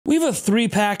We have a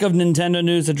 3-pack of Nintendo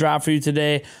news to drop for you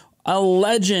today. A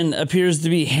legend appears to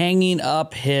be hanging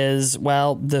up his,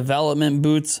 well, development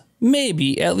boots.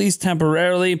 Maybe, at least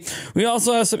temporarily. We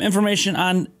also have some information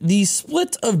on the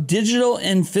split of digital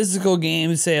and physical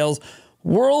game sales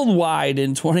worldwide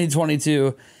in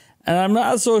 2022. And I'm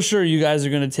not so sure you guys are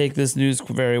going to take this news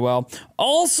very well.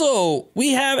 Also,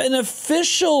 we have an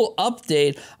official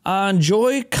update on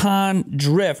Joy-Con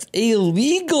Drift, a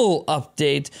legal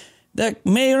update that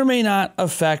may or may not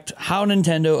affect how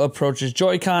Nintendo approaches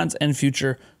Joy-Cons and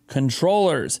future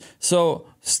controllers. So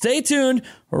stay tuned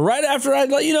right after I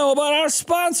let you know about our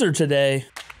sponsor today.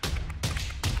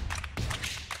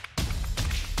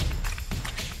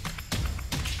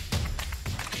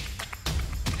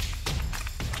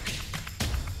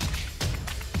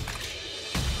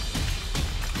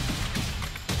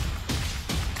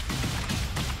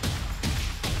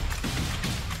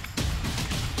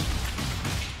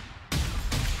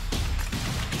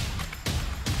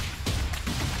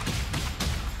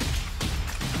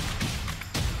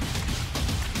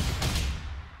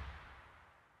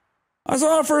 So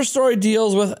our first story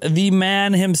deals with the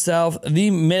man himself,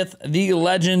 the myth, the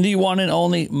legend, the one and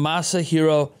only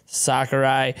Masahiro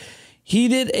Sakurai. He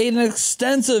did an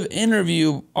extensive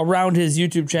interview around his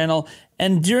YouTube channel,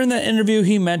 and during that interview,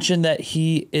 he mentioned that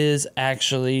he is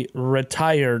actually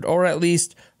retired, or at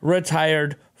least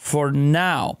retired for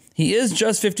now. He is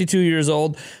just 52 years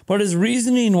old, but his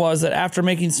reasoning was that after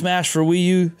making Smash for Wii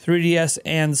U, 3DS,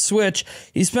 and Switch,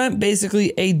 he spent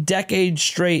basically a decade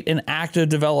straight in active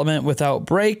development without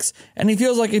breaks, and he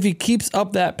feels like if he keeps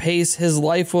up that pace, his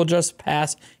life will just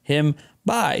pass him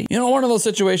by. You know, one of those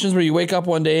situations where you wake up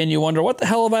one day and you wonder, what the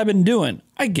hell have I been doing?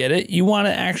 I get it. You want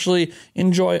to actually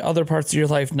enjoy other parts of your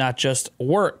life, not just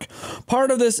work.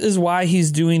 Part of this is why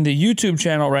he's doing the YouTube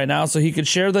channel right now, so he could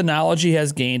share the knowledge he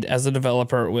has gained as a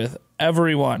developer with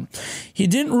everyone. He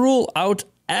didn't rule out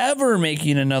ever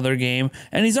making another game,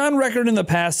 and he's on record in the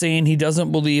past saying he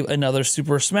doesn't believe another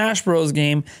Super Smash Bros.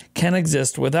 Game can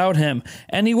exist without him,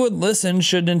 and he would listen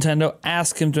should Nintendo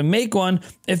ask him to make one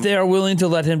if they are willing to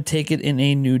let him take it in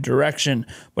a new direction.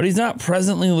 But he's not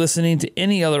presently listening to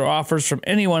any other offers from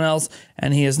anyone else,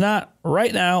 and he is not,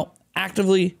 right now,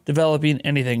 actively developing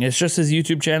anything. It's just his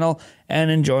YouTube channel and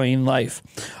enjoying life.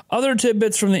 Other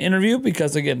tidbits from the interview,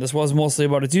 because again, this was mostly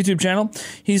about his YouTube channel.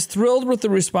 He's thrilled with the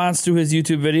response to his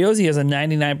YouTube videos. He has a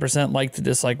 99% like to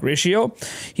dislike ratio.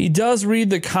 He does read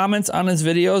the comments on his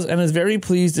videos and is very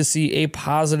pleased to see a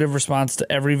positive response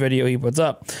to every video he puts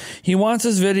up. He wants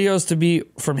his videos to be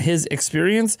from his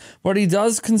experience, but he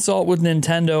does consult with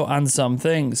Nintendo on some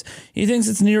things. He thinks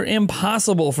it's near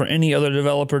impossible for any other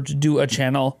developer to do a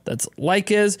channel that's like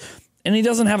his. And he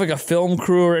doesn't have like a film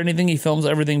crew or anything. He films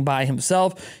everything by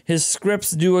himself. His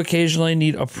scripts do occasionally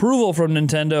need approval from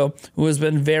Nintendo, who has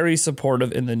been very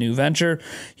supportive in the new venture.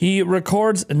 He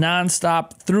records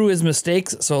nonstop through his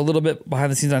mistakes, so a little bit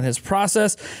behind the scenes on his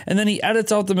process, and then he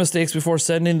edits out the mistakes before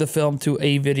sending the film to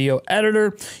a video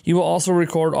editor. He will also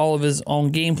record all of his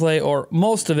own gameplay, or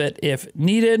most of it if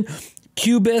needed.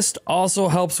 Cubist also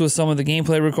helps with some of the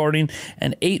gameplay recording,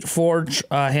 and 8Forge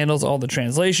handles all the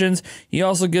translations. He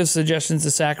also gives suggestions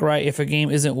to Sakurai if a game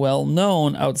isn't well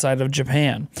known outside of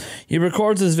Japan. He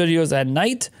records his videos at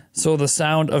night, so the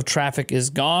sound of traffic is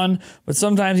gone, but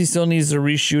sometimes he still needs to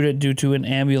reshoot it due to an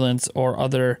ambulance or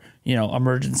other,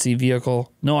 emergency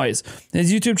vehicle noise.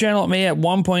 His YouTube channel may at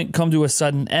one point come to a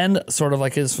sudden end, sort of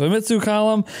like his Famitsu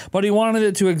column, but he wanted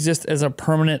it to exist as a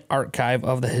permanent archive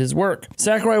of his work.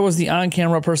 Sakurai was the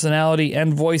on-camera personality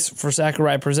and voice for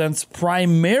Sakurai Presents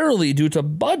primarily due to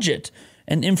budget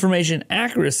and information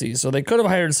accuracy, so they could have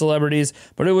hired celebrities,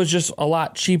 but it was just a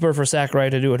lot cheaper for Sakurai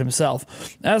to do it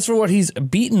himself. As for what he's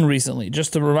beaten recently,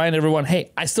 just to remind everyone,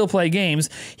 hey, I still play games,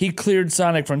 he cleared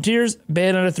Sonic Frontiers,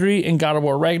 Bayonetta 3, and God of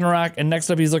War Ragnarok, and next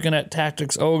up he's looking at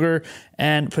Tactics Ogre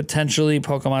and potentially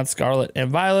Pokemon Scarlet and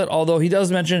Violet, although he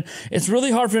does mention it's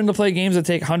really hard for him to play games that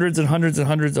take hundreds and hundreds and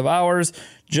hundreds of hours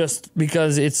just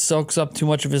because it soaks up too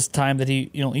much of his time that he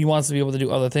wants to be able to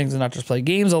do other things and not just play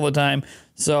games all the time.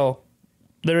 So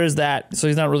there is that, so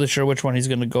he's not really sure which one he's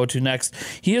going to go to next.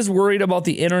 He is worried about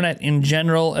the internet in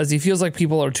general, as he feels like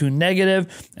people are too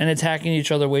negative and attacking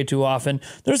each other way too often.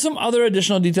 There's some other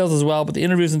additional details as well, but the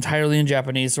interview is entirely in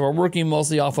Japanese, so we're working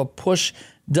mostly off of Push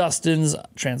Dustin's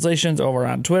translations over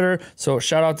on Twitter, so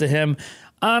shout out to him.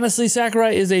 Honestly,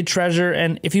 Sakurai is a treasure,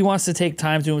 and if he wants to take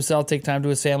time to himself, take time to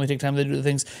his family, take time to do the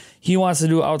things he wants to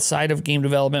do outside of game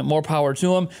development, more power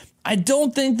to him. I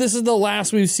don't think this is the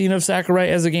last we've seen of Sakurai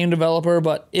as a game developer,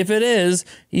 but if it is,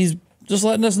 he's just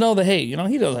letting us know that, hey, you know,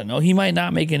 he doesn't know. He might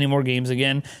not make any more games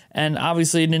again. And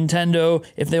obviously Nintendo,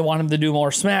 if they want him to do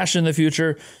more Smash in the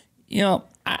future, you know,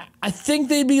 I think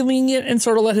they'd be lenient and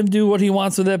sort of let him do what he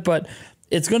wants with it, but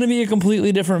it's going to be a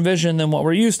completely different vision than what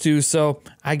we're used to, so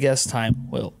I guess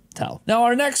time will tell. Now,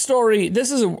 our next story,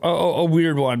 this is a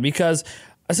weird one because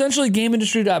essentially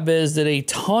GameIndustry.biz did a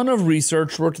ton of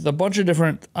research, worked with a bunch of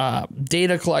different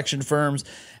data collection firms,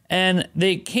 and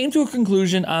they came to a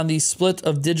conclusion on the split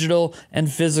of digital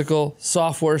and physical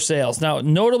software sales. Now,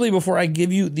 notably, before I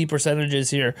give you the percentages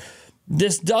here,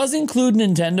 this does include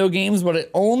Nintendo games, but it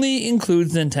only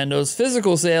includes Nintendo's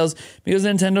physical sales because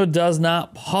Nintendo does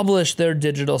not publish their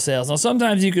digital sales. Now,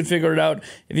 sometimes you could figure it out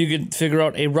if you could figure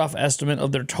out a rough estimate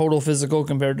of their total physical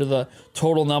compared to the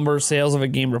total number of sales of a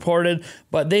game reported,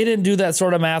 but they didn't do that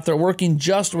sort of math. They're working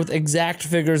just with exact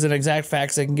figures and exact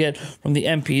facts they can get from the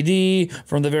MPD,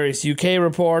 from the various UK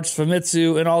reports,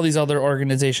 Famitsu, and all these other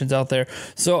organizations out there.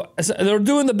 So they're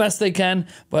doing the best they can,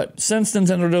 but since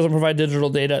Nintendo doesn't provide digital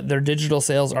data, their digital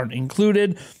sales aren't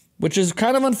included, which is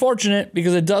kind of unfortunate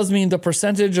because it does mean the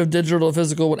percentage of digital to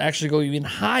physical would actually go even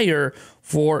higher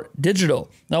for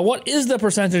digital. Now, what is the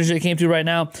percentage they came to right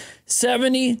now?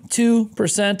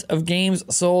 72% of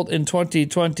games sold in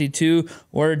 2022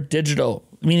 were digital,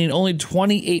 meaning only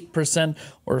 28%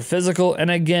 were physical. And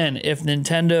again, if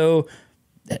Nintendo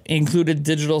included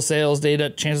digital sales data,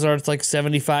 chances are it's like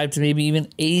 75 to maybe even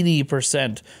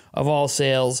 80% of all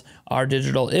sales are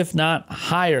digital, if not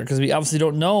higher, because we obviously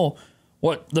don't know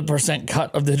what the percent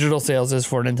cut of digital sales is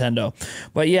for Nintendo.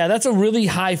 But yeah, that's a really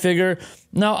high figure.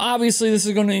 Now, obviously, this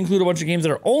is going to include a bunch of games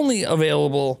that are only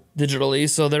available digitally,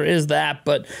 so there is that.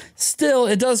 But still,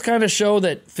 it does kind of show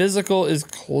that physical is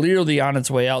clearly on its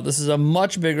way out. This is a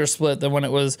much bigger split than when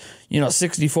it was,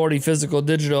 60-40 physical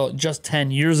digital just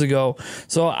 10 years ago.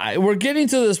 So we're getting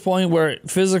to this point where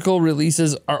physical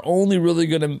releases are only really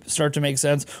going to start to make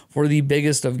sense for the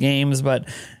biggest of games. But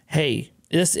hey,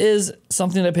 this is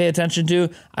something to pay attention to.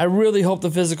 I really hope the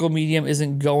physical medium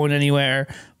isn't going anywhere,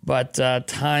 but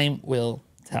time will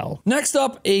tell. Next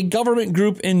up, a government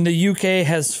group in the UK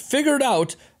has figured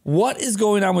out what is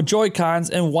going on with Joy-Cons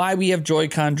and why we have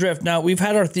Joy-Con drift. Now, we've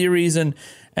had our theories, and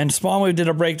Spawnwave did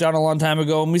a breakdown a long time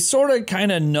ago, and we sort of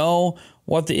kind of know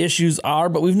what the issues are,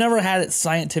 but we've never had it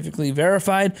scientifically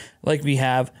verified like we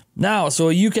have now. So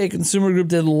a UK consumer group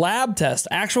did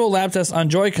actual lab tests on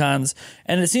Joy-Cons,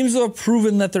 and it seems to have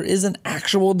proven that there is an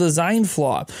actual design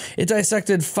flaw. It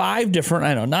dissected 5 different,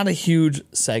 I know, not a huge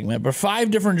segment, but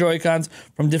 5 different Joy-Cons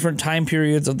from different time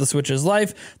periods of the Switch's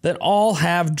life that all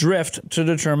have drift to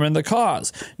determine the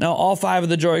cause. Now, all 5 of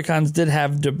the Joy-Cons did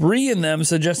have debris in them,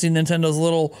 suggesting Nintendo's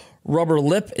little rubber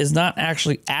lip is not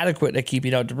actually adequate at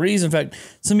keeping out debris. In fact,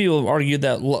 some people have argued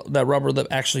that that rubber lip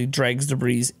actually drags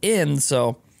debris in,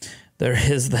 so there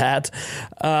is that.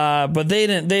 But they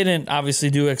didn't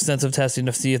obviously do extensive testing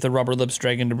to see if the rubber lips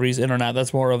dragging debris in or not.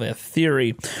 That's more of a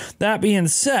theory. That being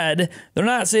said, they're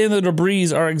not saying the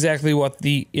debris are exactly what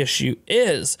the issue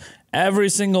is. Every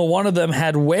single one of them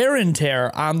had wear and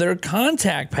tear on their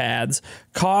contact pads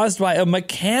caused by a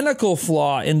mechanical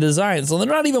flaw in design. So they're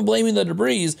not even blaming the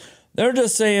debris. They're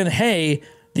just saying, hey,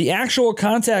 the actual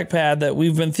contact pad that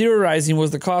we've been theorizing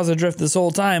was the cause of drift this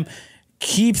whole time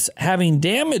keeps having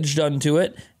damage done to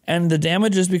it, and the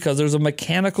damage is because there's a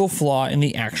mechanical flaw in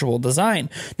the actual design.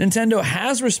 Nintendo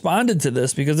has responded to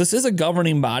this because this is a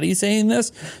governing body saying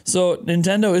this, so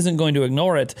Nintendo isn't going to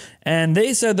ignore it. And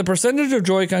they said the percentage of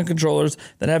Joy-Con controllers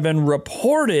that have been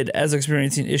reported as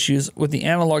experiencing issues with the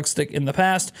analog stick in the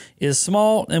past is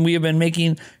small, and we have been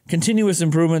making continuous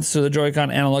improvements to the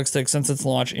Joy-Con analog stick since its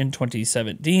launch in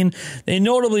 2017. They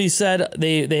notably said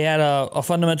they had a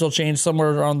fundamental change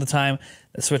somewhere around the time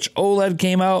the Switch OLED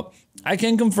came out. I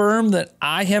can confirm that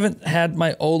I haven't had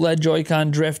my OLED Joy-Con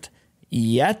drift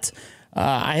yet.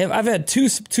 I've had two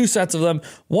sets of them.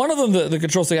 One of them, the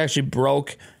control stick actually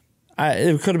broke.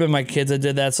 It could have been my kids that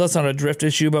did that, so that's not a drift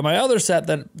issue. But my other set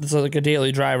that's like a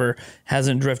daily driver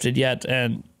hasn't drifted yet,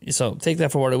 and so take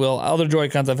that for what it will. Other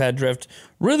Joy-Cons I've had drift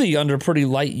really under pretty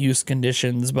light use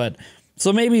conditions, but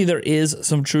so maybe there is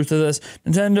some truth to this.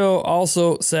 Nintendo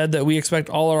also said that we expect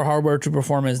all our hardware to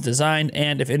perform as designed,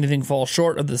 and if anything falls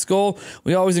short of this goal,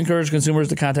 we always encourage consumers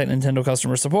to contact Nintendo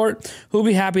customer support, who will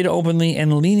be happy to openly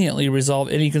and leniently resolve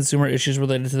any consumer issues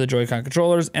related to the Joy-Con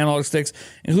controllers, analog sticks,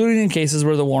 including in cases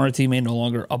where the warranty may no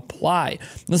longer apply.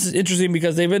 This is interesting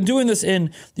because they've been doing this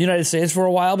in the United States for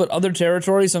a while, but other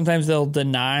territories, sometimes they'll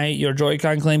deny your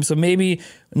Joy-Con claim. So maybe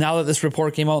now that this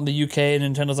report came out in the UK,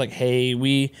 Nintendo's like, hey,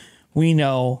 we we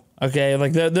know. Okay,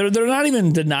 like they're not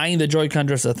even denying the Joy-Con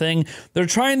drift's a thing. They're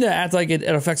trying to act like it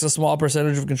affects a small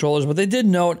percentage of controllers, but they did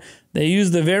note they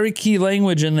used the very key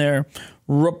language in there,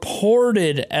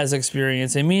 reported as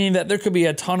experiencing, meaning that there could be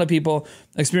a ton of people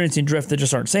experiencing drift that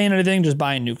just aren't saying anything, just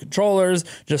buying new controllers,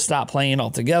 just stop playing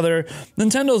altogether.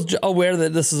 Nintendo's aware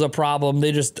that this is a problem.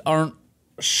 They just aren't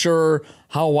sure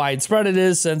how widespread it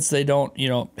is, since they don't,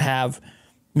 have,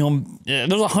 there's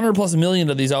 100+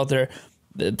 million of these out there.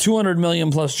 200 million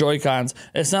plus Joy-Cons.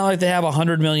 It's not like they have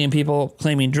 100 million people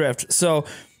claiming drift. So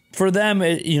for them,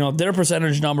 their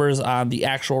percentage numbers on the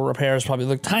actual repairs probably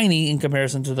look tiny in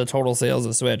comparison to the total sales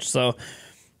of Switch. So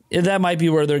that might be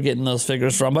where they're getting those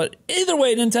figures from. But either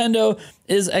way, Nintendo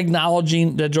is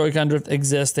acknowledging that Joy-Con drift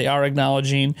exists. They are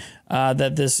acknowledging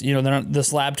that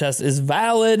this lab test is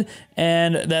valid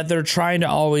and that they're trying to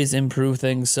always improve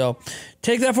things. So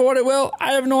take that for what it will.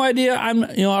 I have no idea.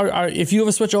 If you have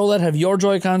a Switch OLED, have your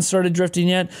Joy-Con started drifting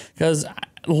yet? Because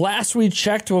last we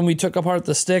checked, when we took apart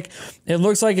the stick, it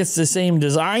looks like it's the same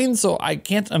design, so I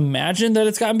can't imagine that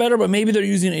it's gotten better, but maybe they're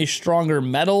using a stronger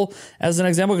metal as an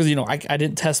example, because I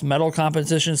didn't test metal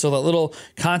competition, so that little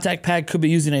contact pad could be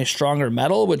using a stronger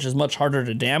metal, which is much harder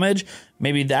to damage.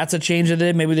 Maybe that's a change they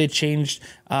did. Maybe they changed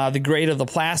the grade of the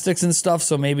plastics and stuff,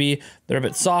 so maybe they're a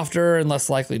bit softer and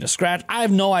less likely to scratch. I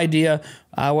have no idea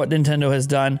what Nintendo has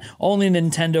done. Only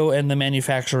Nintendo and the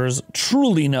manufacturers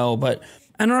truly know, but...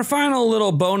 And our final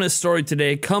little bonus story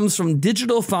today comes from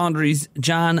Digital Foundry's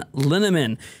John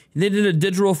Linneman. They did a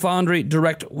Digital Foundry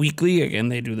Direct Weekly. Again,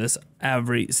 they do this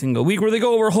every single week, where they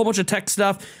go over a whole bunch of tech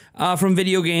stuff from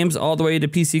video games all the way to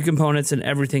PC components and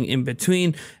everything in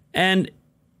between. And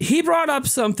he brought up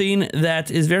something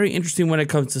that is very interesting when it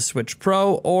comes to Switch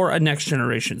Pro or a next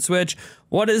generation Switch.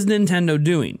 What is Nintendo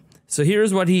doing? So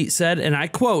here's what he said, and I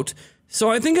quote, "So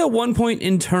I think at one point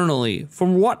internally,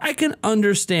 from what I can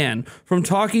understand from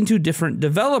talking to different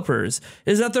developers,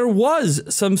 is that there was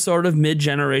some sort of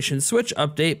mid-generation Switch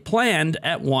update planned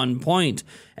at one point,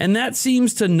 and that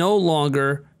seems to no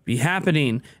longer be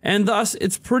happening. And thus,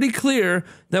 it's pretty clear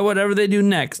that whatever they do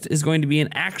next is going to be an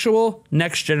actual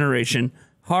next-generation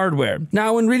hardware."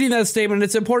 Now, when reading that statement,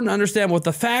 it's important to understand what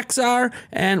the facts are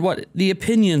and what the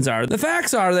opinions are. The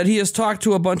facts are that he has talked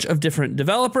to a bunch of different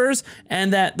developers,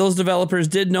 and that those developers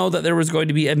did know that there was going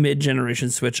to be a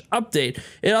mid-generation Switch update.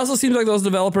 It also seems like those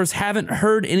developers haven't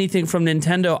heard anything from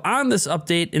Nintendo on this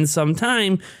update in some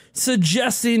time,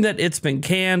 suggesting that it's been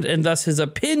canned, and thus his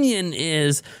opinion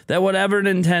is that whatever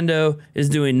Nintendo is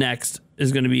doing next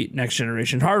is going to be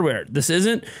next-generation hardware. This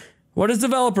isn't what his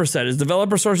developer said. His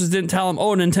developer sources didn't tell him,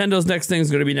 oh, Nintendo's next thing is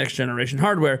going to be next generation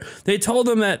hardware. They told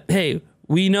him that, hey,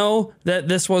 we know that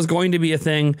this was going to be a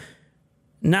thing.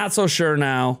 Not so sure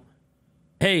now.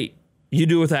 Hey, you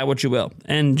do with that what you will.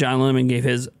 And John Linneman gave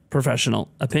his professional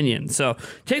opinion. So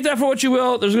take that for what you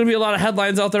will. There's going to be a lot of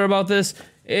headlines out there about this.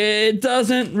 It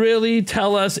doesn't really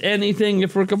tell us anything.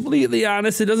 If we're completely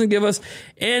honest, it doesn't give us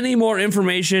any more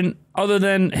information other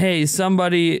than, hey, some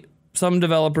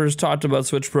developers talked about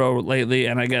Switch Pro lately,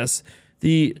 and I guess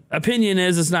the opinion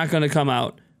is it's not going to come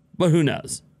out, but who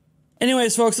knows?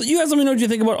 Anyways, folks, you guys let me know what you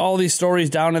think about all these stories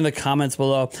down in the comments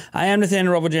below. I am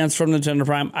Nathaniel Robojans from Nintendo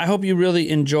Prime. I hope you really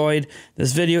enjoyed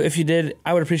this video. If you did,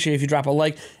 I would appreciate if you drop a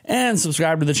like and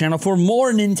subscribe to the channel for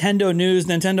more Nintendo news,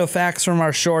 Nintendo facts from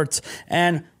our shorts,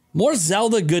 and more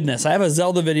Zelda goodness. I have a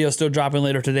Zelda video still dropping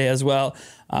later today as well.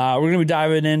 We're going to be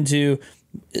diving into...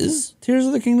 Is Tears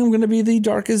of the Kingdom going to be the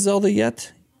darkest Zelda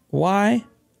yet? Why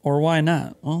or why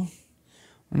not? Well,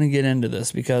 I'm going to get into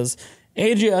this because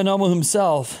Eiji Anomu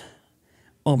himself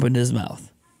opened his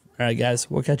mouth. All right,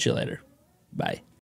 guys, we'll catch you later. Bye.